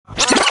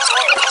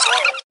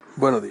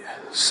Buenos días,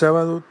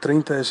 sábado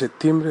 30 de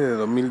septiembre de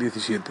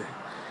 2017.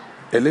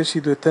 El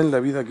éxito está en la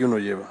vida que uno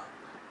lleva,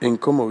 en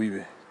cómo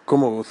vive,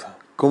 cómo goza,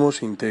 cómo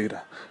se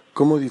integra,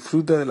 cómo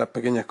disfruta de las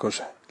pequeñas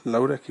cosas.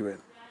 Laura Esquivel.